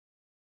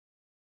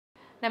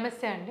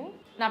నమస్తే అండి.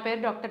 నా పేరు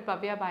డాక్టర్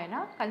భవ్య బాయన,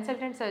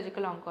 consultant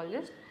surgical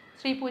oncologist,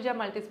 Sri Pooja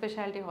multi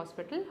speciality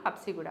hospital,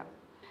 Habsiguda.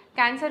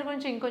 Cancer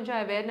గురించి ఇంకొంచెం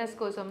అవేర్నెస్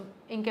కోసం,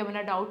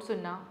 ఇంకేమైనా డౌట్స్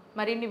ఉన్నా,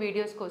 మరిన్ని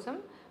వీడియోస్ కోసం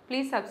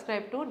please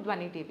subscribe to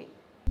Dhwani TV.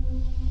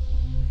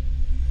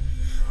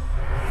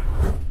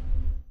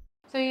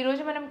 So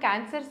ఈరోజు మనం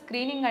క్యాన్సర్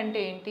స్క్రీనింగ్ అంటే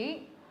ఏంటి,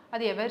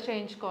 అది ఎవరు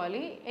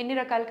చేయించుకోవాలి, ఎన్ని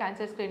రకాల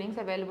క్యాన్సర్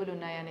స్క్రీనింగ్స్ అవైలబుల్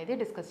ఉన్నాయి అనేది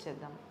డిస్కస్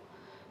చేద్దాం.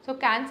 సో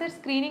క్యాన్సర్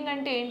స్క్రీనింగ్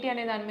అంటే ఏంటి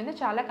అనే దాని మీద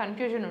చాలా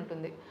కన్ఫ్యూజన్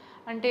ఉంటుంది.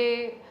 అంటే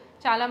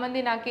చాలామంది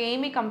నాకు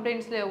ఏమీ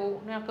కంప్లైంట్స్ లేవు,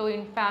 నాకు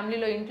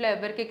ఫ్యామిలీలో ఇంట్లో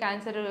ఎవరికి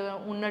క్యాన్సర్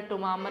ఉన్నట్టు,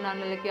 మా అమ్మ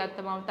నాన్నలకి,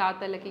 అత్తమ్మ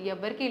తాతలకి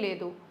ఎవరికీ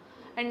లేదు,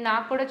 అండ్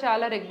నాకు కూడా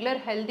చాలా రెగ్యులర్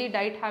హెల్తీ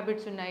డైట్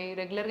హ్యాబిట్స్ ఉన్నాయి,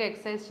 రెగ్యులర్గా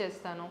ఎక్సర్సైజ్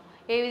చేస్తాను,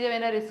 ఏ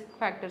విధమైన రిస్క్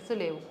ఫ్యాక్టర్స్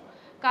లేవు,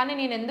 కానీ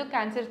నేను ఎందుకు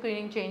క్యాన్సర్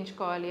స్క్రీనింగ్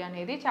చేయించుకోవాలి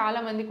అనేది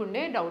చాలామందికి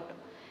ఉండే డౌట్.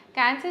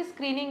 క్యాన్సర్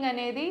స్క్రీనింగ్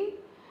అనేది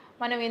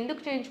మనం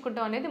ఎందుకు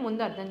చేయించుకుంటాం అనేది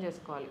ముందు అర్థం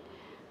చేసుకోవాలి.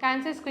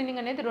 క్యాన్సర్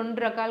స్క్రీనింగ్ అనేది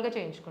 2 రకాలుగా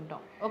చేయించుకుంటాం.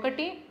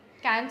 ఒకటి,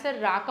 క్యాన్సర్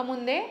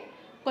రాకముందే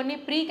కొన్ని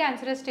ప్రీ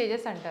క్యాన్సరస్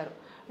స్టేజెస్ అంటారు.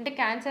 అంటే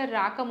క్యాన్సర్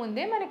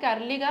రాకముందే మనకి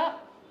అర్లీగా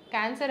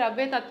క్యాన్సర్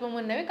అవ్వే తత్వం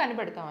ఉన్నవి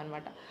కనిపెడతాం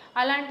అనమాట.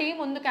 అలాంటివి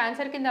ముందు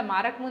క్యాన్సర్ కింద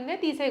మారకముందే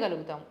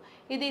తీసేయగలుగుతాం.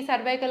 ఇది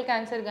సర్వైకల్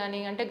క్యాన్సర్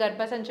కానీ, అంటే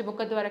గర్భసంచి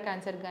ముఖద్వార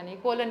క్యాన్సర్ కానీ,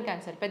 కోలన్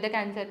క్యాన్సర్,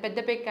 పెద్ద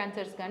పేక్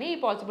క్యాన్సర్స్ కానీ ఈ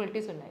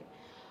పాసిబిలిటీస్ ఉన్నాయి.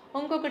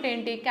 ఇంకొకటి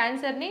ఏంటి,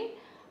 క్యాన్సర్ని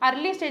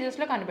అర్లీ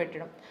స్టేజెస్లో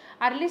కనిపెట్టడం.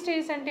 అర్లీ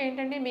స్టేజెస్ అంటే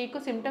ఏంటంటే మీకు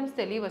సిమ్టమ్స్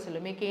తెలియవు,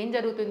 అసలు మీకు ఏం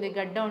జరుగుతుంది,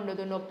 గడ్డ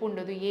ఉండదు, నొప్పి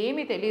ఉండదు,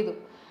 ఏమీ తెలియదు.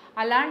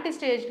 అలాంటి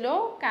స్టేజ్లో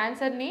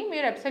క్యాన్సర్ని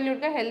మీరు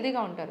అబ్సల్యూట్గా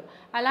హెల్తీగా ఉంటారు.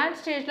 అలాంటి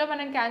స్టేజ్లో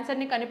మనం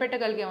క్యాన్సర్ని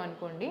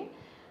కనిపెట్టగలిగామనుకోండి,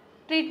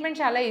 ట్రీట్మెంట్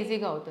చాలా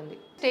ఈజీగా అవుతుంది.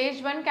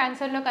 స్టేజ్ 1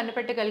 క్యాన్సర్లో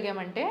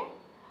కనిపెట్టగలిగామంటే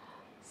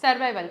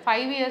సర్వైవల్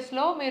 5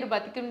 ఇయర్స్లో మీరు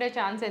బతికుండే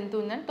ఛాన్స్ ఎంత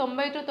ఉందని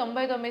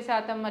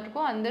 90-99%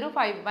 మటుకు అందరూ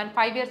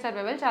 5 ఇయర్స్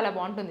సర్వైవల్ చాలా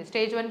బాగుంటుంది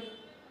స్టేజ్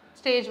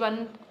వన్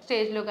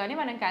స్టేజ్లో కానీ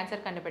మనం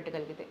క్యాన్సర్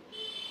కనిపెట్టగలిగితే.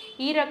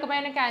 ఈ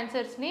రకమైన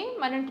క్యాన్సర్స్ని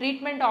మనం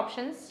ట్రీట్మెంట్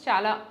ఆప్షన్స్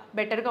చాలా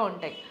బెటర్గా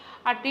ఉంటాయి.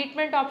 ఆ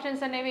ట్రీట్మెంట్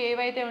ఆప్షన్స్ అనేవి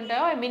ఏవైతే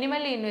ఉంటాయో అవి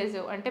మినిమల్లీ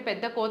ఇన్వేసివ్, అంటే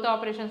పెద్ద కోత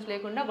ఆపరేషన్స్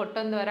లేకుండా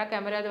గొట్టం ద్వారా,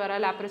 కెమెరా ద్వారా,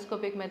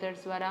 లాప్రోస్కోపిక్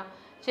మెథడ్స్ ద్వారా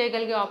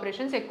చేయగలిగే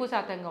ఆపరేషన్స్ ఎక్కువ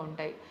శాతంగా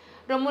ఉంటాయి.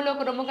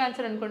 రొమ్ము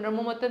క్యాన్సర్ అనుకోండి,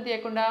 రొమ్ము మొత్తం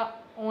తీయకుండా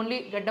ఓన్లీ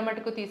గడ్డ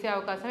మటుకు తీసే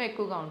అవకాశం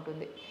ఎక్కువగా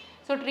ఉంటుంది.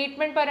 సో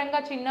ట్రీట్మెంట్ పరంగా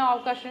చిన్న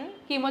అవకాశం,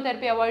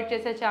 కీమోథెరపీ అవాయిడ్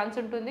చేసే ఛాన్స్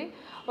ఉంటుంది.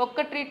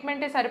 ఒక్క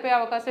ట్రీట్మెంటే సరిపోయే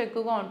అవకాశం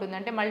ఎక్కువగా ఉంటుంది.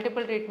 అంటే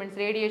మల్టిపుల్ ట్రీట్మెంట్స్,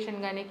 రేడియేషన్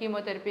కానీ,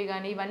 కీమోథెరపీ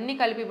కానీ ఇవన్నీ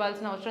కలిపి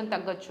ఇవ్వాల్సిన అవసరం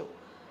తగ్గొచ్చు.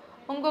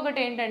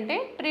 ఇంకొకటి ఏంటంటే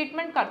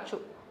ట్రీట్మెంట్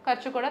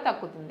ఖర్చు కూడా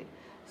తగ్గుతుంది.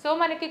 సో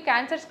మనకి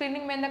క్యాన్సర్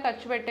స్క్రీనింగ్ మీద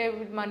ఖర్చు పెట్టే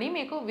మనీ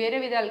మీకు వేరే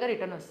విధాలుగా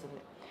రిటర్న్ వస్తుంది.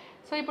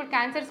 సో ఇప్పుడు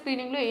క్యాన్సర్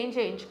స్క్రీనింగ్లో ఏం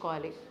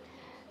చేయించుకోవాలి?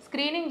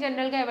 స్క్రీనింగ్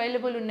జనరల్గా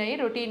అవైలబుల్ ఉన్నాయి,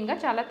 రొటీన్గా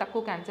చాలా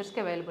తక్కువ క్యాన్సర్స్కి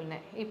అవైలబుల్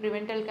ఉన్నాయి. ఈ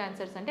ప్రివెంటల్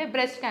క్యాన్సర్స్ అంటే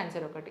బ్రెస్ట్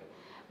క్యాన్సర్ ఒకటి.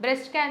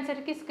 బ్రెస్ట్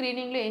క్యాన్సర్కి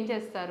స్క్రీనింగ్లో ఏం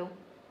చేస్తారు?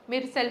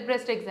 మీరు సెల్ఫ్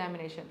బ్రెస్ట్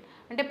ఎగ్జామినేషన్,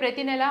 అంటే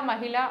ప్రతి నెల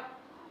మహిళ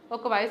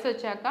ఒక వయసు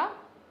వచ్చాక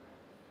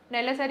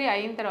నెలసరి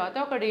అయిన తర్వాత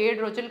ఒక 7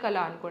 రోజులకి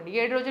అలా అనుకోండి.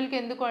 7 రోజులకి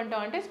ఎందుకు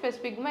అంటాం అంటే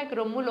స్పెసిఫిక్గా మీకు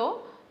రొమ్ములో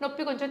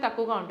నొప్పి కొంచెం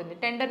తక్కువగా ఉంటుంది,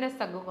 టెండర్నెస్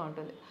తక్కువగా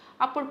ఉంటుంది.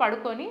 అప్పుడు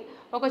పడుకొని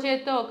ఒక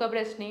చేత్తో ఒక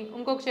బ్రెస్ట్ని,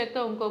 ఇంకొక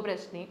చేత్తో ఇంకో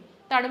బ్రెస్ట్ని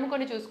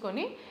తడుముకొని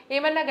చూసుకొని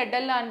ఏమన్నా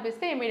గడ్డల్లా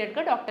అనిపిస్తే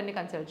ఇమీడియట్గా డాక్టర్ని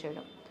కన్సల్ట్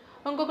చేయడం.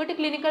 ఇంకొకటి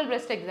క్లినికల్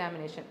బ్రెస్ట్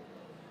ఎగ్జామినేషన్,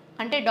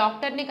 అంటే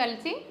డాక్టర్ని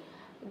కలిసి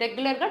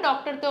రెగ్యులర్గా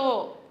డాక్టర్తో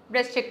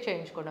బ్రెస్ట్ చెక్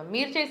చేయించుకోవడం.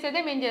 మీరు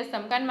చేసేదే మేము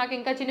చేస్తాం, కానీ మాకు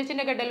ఇంకా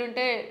చిన్న గడ్డలు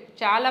ఉంటే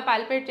చాలా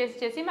పాల్పేట్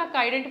చేసి మాకు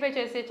ఐడెంటిఫై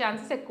చేసే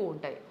ఛాన్సెస్ ఎక్కువ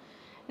ఉంటాయి.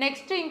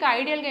 నెక్స్ట్ ఇంకా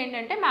ఐడియల్గా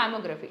ఏంటంటే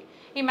మ్యామోగ్రఫీ.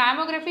 ఈ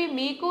మ్యామోగ్రఫీ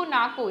మీకు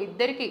నాకు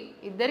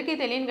ఇద్దరికి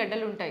తెలియని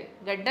గడ్డలు ఉంటాయి.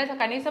 గడ్డ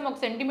కనీసం 1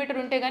 సెంటీమీటర్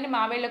ఉంటే కానీ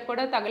మా వేళ్ళకు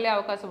కూడా తగిలే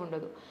అవకాశం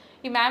ఉండదు.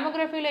 ఈ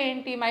మ్యామోగ్రఫీలో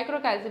ఏంటి, మైక్రో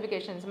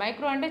క్యాల్సిఫికేషన్స్,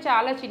 మైక్రో అంటే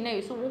చాలా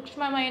చిన్నవి,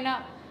 సూక్ష్మమైన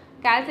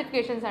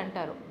క్యాల్సిఫికేషన్స్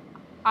అంటారు.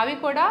 అవి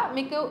కూడా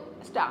మీకు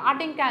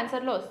స్టార్టింగ్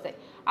క్యాన్సర్లో వస్తాయి.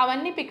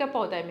 అవన్నీ పికప్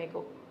అవుతాయి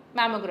మీకు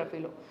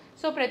మ్యామోగ్రఫీలో.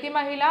 సో ప్రతి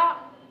మహిళ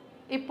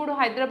ఇప్పుడు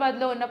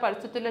హైదరాబాద్లో ఉన్న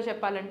పరిస్థితుల్లో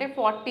చెప్పాలంటే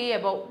 40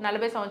 అబౌవ్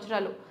 40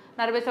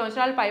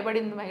 సంవత్సరాలు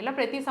పైబడిన మహిళ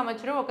ప్రతి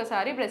సంవత్సరం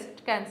ఒకసారి బ్రెస్ట్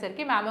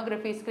క్యాన్సర్కి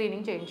మ్యామోగ్రఫీ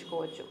స్క్రీనింగ్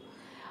చేయించుకోవచ్చు.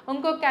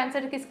 ఇంకొక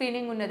క్యాన్సర్కి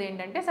స్క్రీనింగ్ ఉన్నది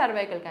ఏంటంటే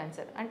సర్వైకల్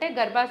క్యాన్సర్, అంటే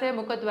గర్భాశయ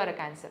ముఖద్వార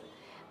క్యాన్సర్.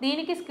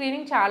 దీనికి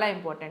స్క్రీనింగ్ చాలా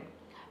ఇంపార్టెంట్.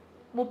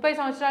 30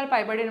 సంవత్సరాలు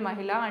పైబడిన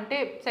మహిళ, అంటే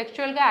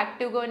సెక్షువల్గా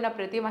యాక్టివ్గా ఉన్న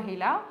ప్రతి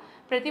మహిళ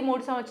ప్రతి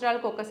 3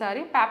 సంవత్సరాలకు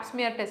ఒకసారి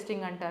ప్యాప్స్మియర్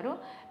టెస్టింగ్ అంటారు,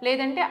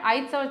 లేదంటే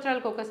 5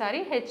 సంవత్సరాలకు ఒకసారి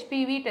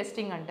హెచ్పివి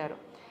టెస్టింగ్ అంటారు.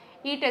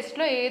 ఈ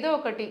టెస్ట్లో ఏదో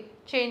ఒకటి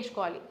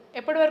చేయించుకోవాలి.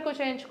 ఎప్పటి వరకు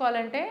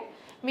చేయించుకోవాలంటే,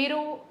 మీరు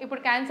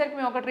ఇప్పుడు క్యాన్సర్కి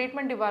మేము ఒక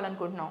ట్రీట్మెంట్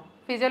ఇవ్వాలనుకుంటున్నాం,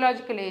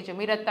 ఫిజియోలాజికల్ ఏజ్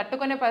మీరు అది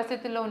తట్టుకునే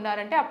పరిస్థితుల్లో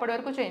ఉన్నారంటే అప్పటి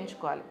వరకు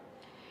చేయించుకోవాలి.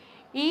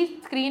 ఈ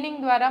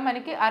స్క్రీనింగ్ ద్వారా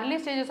మనకి అర్లీ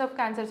స్టేజెస్ ఆఫ్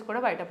క్యాన్సర్స్ కూడా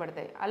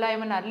బయటపడతాయి. అలా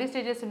ఏమైనా అర్లీ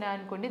స్టేజెస్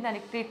ఉన్నాయనుకోండి,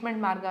 దానికి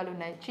ట్రీట్మెంట్ మార్గాలు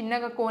ఉన్నాయి.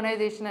 చిన్నగా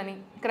కోనైజేషన్ అని,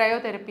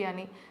 క్రయోథెరపీ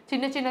అని,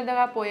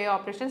 చిన్నగా పోయే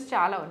ఆపరేషన్స్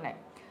చాలా ఉన్నాయి.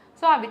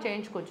 సో అవి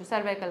చేయించుకోవచ్చు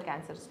సర్వైకల్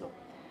క్యాన్సర్స్లో.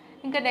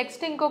 ఇంకా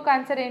నెక్స్ట్ ఇంకో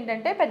క్యాన్సర్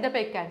ఏంటంటే పెద్ద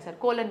పేక్ క్యాన్సర్,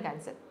 కోలన్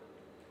క్యాన్సర్.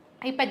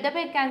 ఈ పెద్ద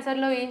పేక్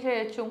క్యాన్సర్లో ఏం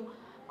చేయొచ్చు?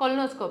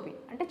 కొలనోస్కోపీ,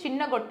 అంటే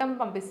చిన్న గొట్టం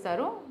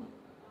పంపిస్తారు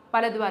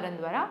మలద్వారం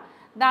ద్వారా.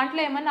 దాంట్లో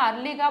ఏమైనా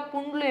అర్లీగా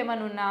పుండ్లు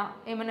ఏమైనా ఉన్నా,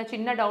 ఏమైనా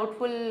చిన్న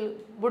డౌట్ఫుల్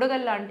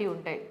బుడగల్ లాంటివి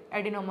ఉంటాయి,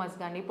 అడినోమాస్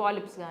కానీ,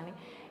 పాలిప్స్ కానీ,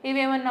 ఇవి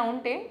ఏమన్నా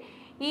ఉంటే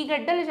ఈ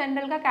గడ్డలు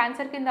జనరల్గా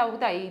క్యాన్సర్ కింద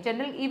అవుతాయి.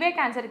 ఇవే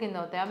క్యాన్సర్ కింద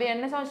అవుతాయి. అవి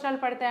ఎన్ని సంవత్సరాలు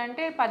పడతాయి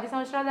అంటే 10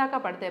 సంవత్సరాల దాకా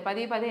పడతాయి.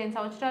 10-15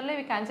 సంవత్సరాల్లో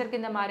ఇవి క్యాన్సర్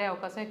కింద మారే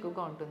అవకాశం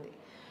ఎక్కువగా ఉంటుంది.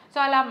 సో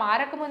అలా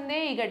మారకముందే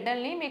ఈ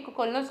గడ్డల్ని మీకు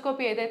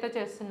కొల్నోస్కోపీ ఏదైతే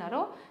చేస్తున్నారో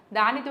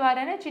దాని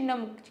ద్వారానే చిన్న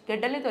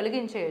గడ్డల్ని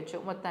తొలగించేయచ్చు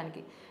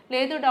మొత్తానికి.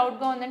 లేదు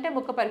డౌట్గా ఉందంటే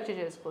ముక్క పరీక్ష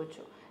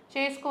చేసుకోవచ్చు.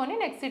 చేసుకొని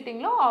నెక్స్ట్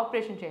సిట్టింగ్లో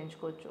ఆపరేషన్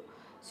చేయించుకోవచ్చు.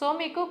 సో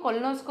మీకు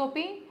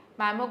కొల్నోస్కోపీ,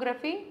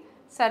 మ్యామోగ్రఫీ,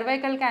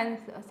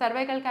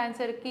 సర్వైకల్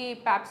క్యాన్సర్కి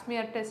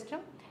ప్యాప్స్మియర్ టెస్ట్,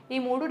 ఈ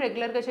 3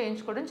 రెగ్యులర్గా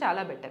చేయించుకోవడం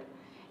చాలా బెటర్.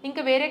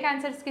 ఇంకా వేరే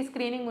క్యాన్సర్స్కి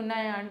స్క్రీనింగ్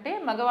ఉన్నాయా అంటే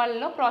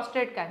మగవాళ్ళలో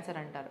ప్రాస్టేట్ క్యాన్సర్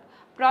అంటారు.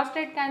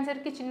 ప్రాస్టేట్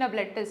క్యాన్సర్కి చిన్న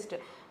blood test,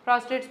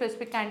 prostate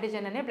specific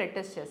antigen అనే బ్లడ్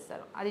టెస్ట్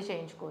చేస్తారు, అది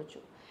చేయించుకోవచ్చు.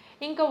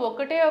 ఇంకా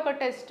ఒకటే ఒక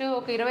టెస్ట్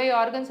ఒక 20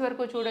 ఆర్గన్స్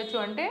వరకు చూడొచ్చు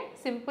అంటే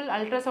సింపుల్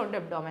అల్ట్రాసౌండ్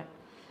అబ్డామెన్.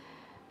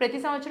 ప్రతి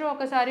సంవత్సరం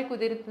ఒకసారి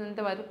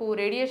కుదిరినంత వరకు,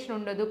 రేడియేషన్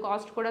ఉండదు,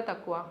 కాస్ట్ కూడా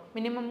తక్కువ.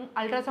 మినిమం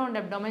అల్ట్రాసౌండ్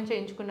అబ్డామెన్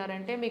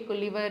చేయించుకున్నారంటే మీకు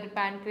లివర్,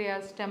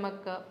 ప్యాంక్రియాస్,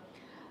 స్టమక్,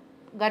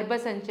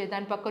 గర్భసంచి,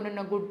 దాని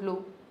పక్కనున్న గుడ్లు,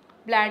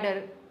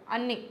 బ్లాడర్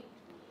అన్నీ,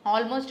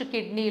 ఆల్మోస్ట్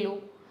కిడ్నీలు,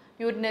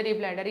 యూరినరీ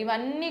బ్లాడర్,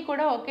 ఇవన్నీ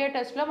కూడా ఒకే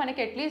టెస్ట్లో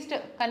మనకి అట్లీస్ట్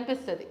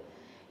కనిపిస్తుంది.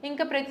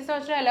 ఇంకా ప్రతి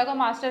సంవత్సరం ఎలాగో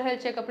మాస్టర్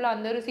హెల్త్ చెకప్లో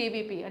అందరూ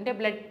సిబిపి అంటే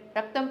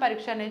రక్తం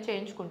పరీక్ష అనేది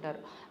చేయించుకుంటారు.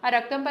 ఆ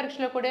రక్తం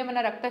పరీక్షలో కూడా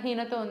ఏమైనా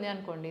రక్తహీనత ఉంది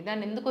అనుకోండి,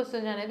 దాన్ని ఎందుకు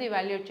వస్తుంది అనేది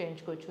ఇవాల్యుయేట్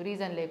చేయించుకోవచ్చు,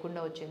 రీజన్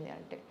లేకుండా వచ్చింది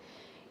అంటే.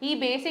 ఈ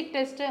బేసిక్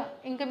టెస్ట్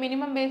ఇంకా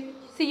మినిమం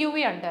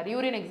సియువి అంటారు,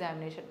 యూరిన్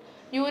ఎగ్జామినేషన్.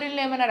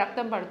 యూరిన్లో ఏమైనా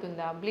రక్తం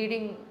పడుతుందా,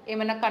 బ్లీడింగ్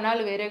ఏమైనా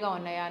కణాలు వేరేగా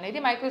ఉన్నాయా అనేది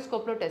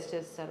మైక్రోస్కోప్లో టెస్ట్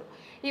చేస్తారు.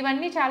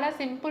 ఇవన్నీ చాలా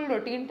సింపుల్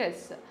రొటీన్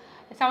టెస్ట్.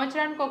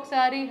 సంవత్సరానికి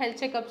ఒకసారి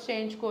హెల్త్ చెకప్స్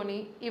చేయించుకొని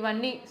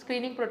ఇవన్నీ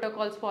స్క్రీనింగ్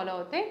ప్రోటోకాల్స్ ఫాలో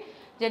అవుతే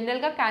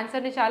జనరల్గా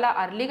క్యాన్సర్ని చాలా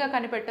అర్లీగా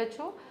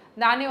కనిపెట్టచ్చు.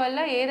 దానివల్ల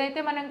ఏదైతే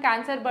మనం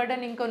క్యాన్సర్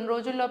బర్డన్ ఇంకొన్ని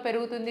రోజుల్లో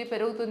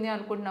పెరుగుతుంది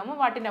అనుకుంటున్నామో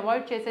వాటిని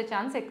అవాయిడ్ చేసే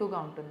ఛాన్స్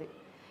ఎక్కువగా ఉంటుంది.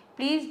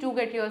 Please do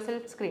get your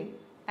self screen.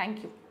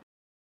 Thank you.